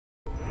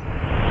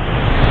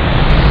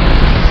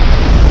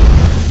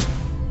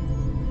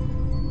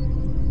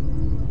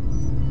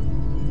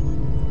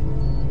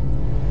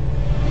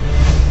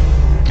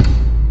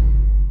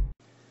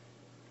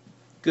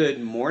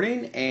Good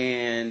morning,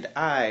 and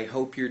I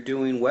hope you're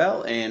doing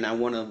well. And I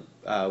want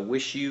to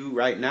wish you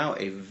right now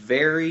a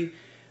very,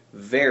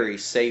 very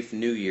safe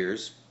New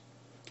Year's.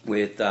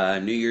 With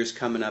New Year's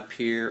coming up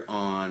here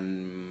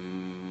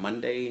on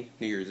Monday,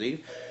 New Year's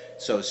Eve.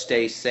 So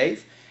stay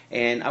safe.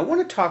 And I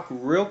want to talk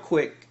real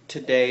quick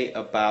today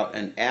about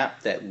an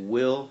app that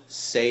will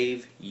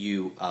save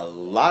you a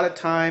lot of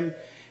time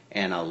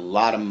and a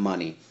lot of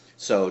money.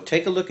 So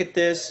take a look at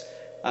this.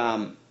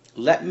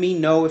 Let me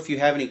know if you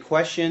have any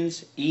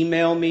questions.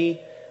 Email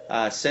me,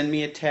 send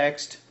me a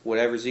text,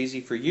 whatever's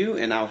easy for you,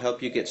 and I'll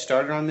help you get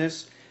started on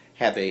this.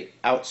 Have a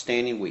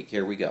outstanding week.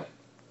 Here we go.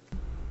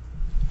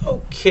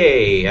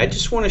 Okay, I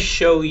just want to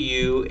show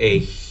you a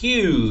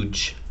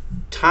huge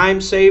time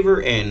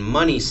saver and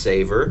money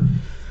saver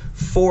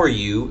for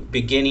you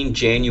beginning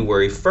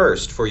January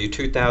 1st for your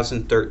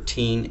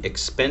 2013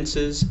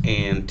 expenses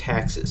and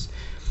taxes.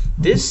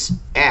 This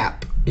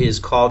app is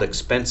called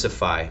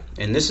Expensify,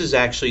 and this is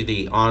actually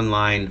the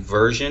online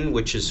version,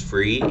 which is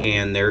free,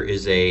 and there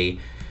is a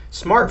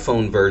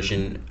smartphone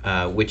version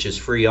which is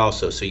free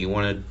also, so you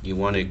want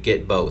to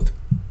get both.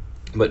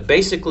 But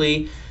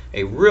basically,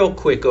 a real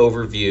quick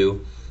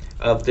overview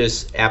of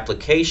this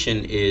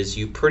application is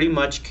you pretty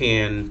much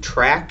can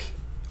track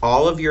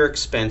all of your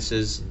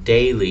expenses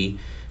daily.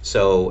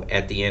 So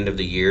at the end of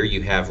the year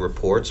you have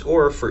reports,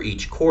 or for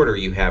each quarter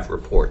you have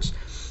reports.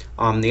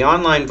 The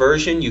online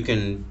version, you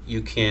can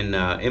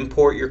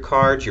import your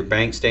cards, your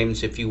bank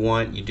statements if you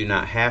want. You do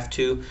not have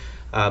to,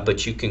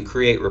 but you can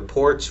create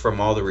reports from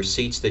all the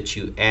receipts that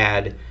you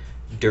add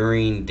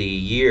during the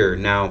year.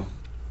 Now,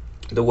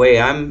 the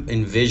way I'm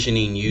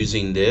envisioning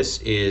using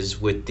this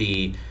is with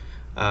the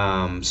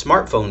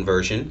smartphone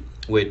version,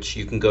 which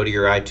you can go to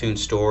your iTunes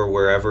store or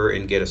wherever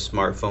and get a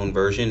smartphone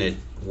version. It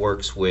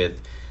works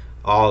with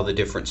all the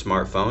different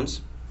smartphones.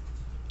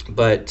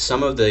 But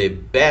some of the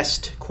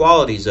best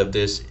qualities of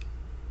this,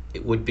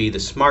 it would be the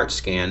smart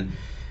scan,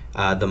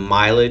 the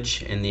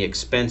mileage, and the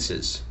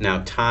expenses.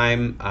 Now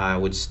time, I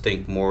would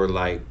think more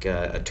like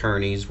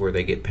attorneys, where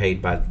they get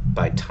paid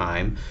by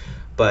time.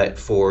 But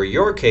for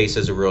your case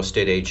as a real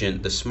estate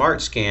agent, the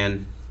smart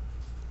scan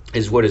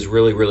is what is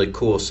really, really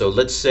cool. So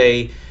let's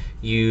say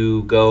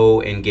you go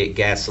and get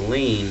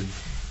gasoline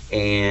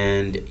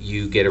and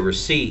you get a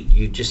receipt.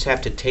 You just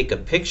have to take a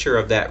picture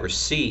of that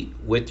receipt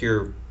with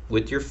your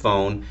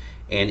phone,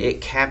 and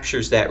it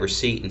captures that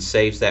receipt and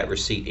saves that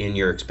receipt in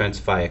your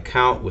Expensify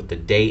account with the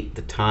date,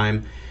 the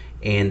time,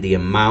 and the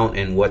amount,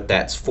 and what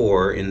that's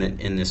for,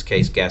 in this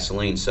case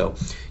gasoline. So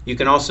you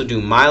can also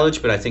do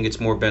mileage, but I think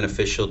it's more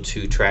beneficial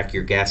to track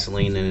your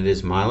gasoline than it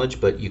is mileage,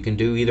 but you can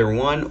do either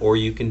one or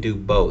you can do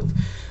both.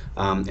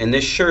 And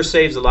this sure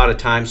saves a lot of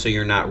time, so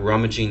you're not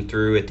rummaging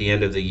through at the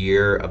end of the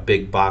year a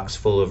big box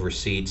full of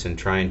receipts and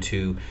trying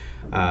to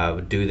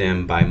do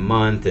them by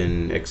month,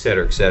 and et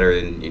cetera, et cetera.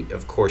 And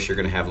of course you're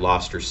going to have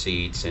lost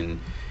receipts and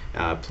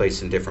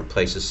placed in different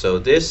places. So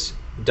this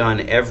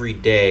done every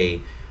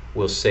day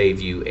will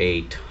save you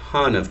a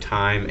ton of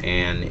time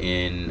and,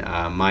 in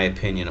my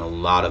opinion, a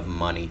lot of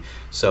money.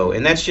 So,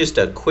 and that's just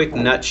a quick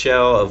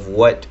nutshell of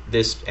what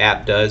this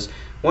app does.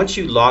 Once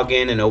you log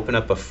in and open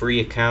up a free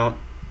account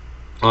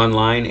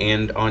online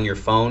and on your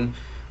phone,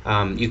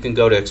 you can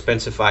go to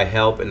Expensify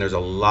Help, and there's a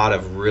lot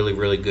of really,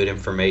 really good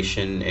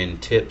information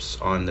and tips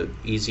on the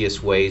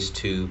easiest ways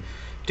to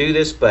do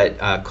this.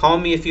 But call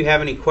me if you have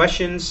any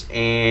questions,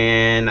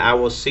 and I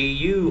will see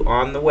you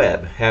on the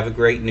web. Have a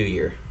great New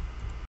Year.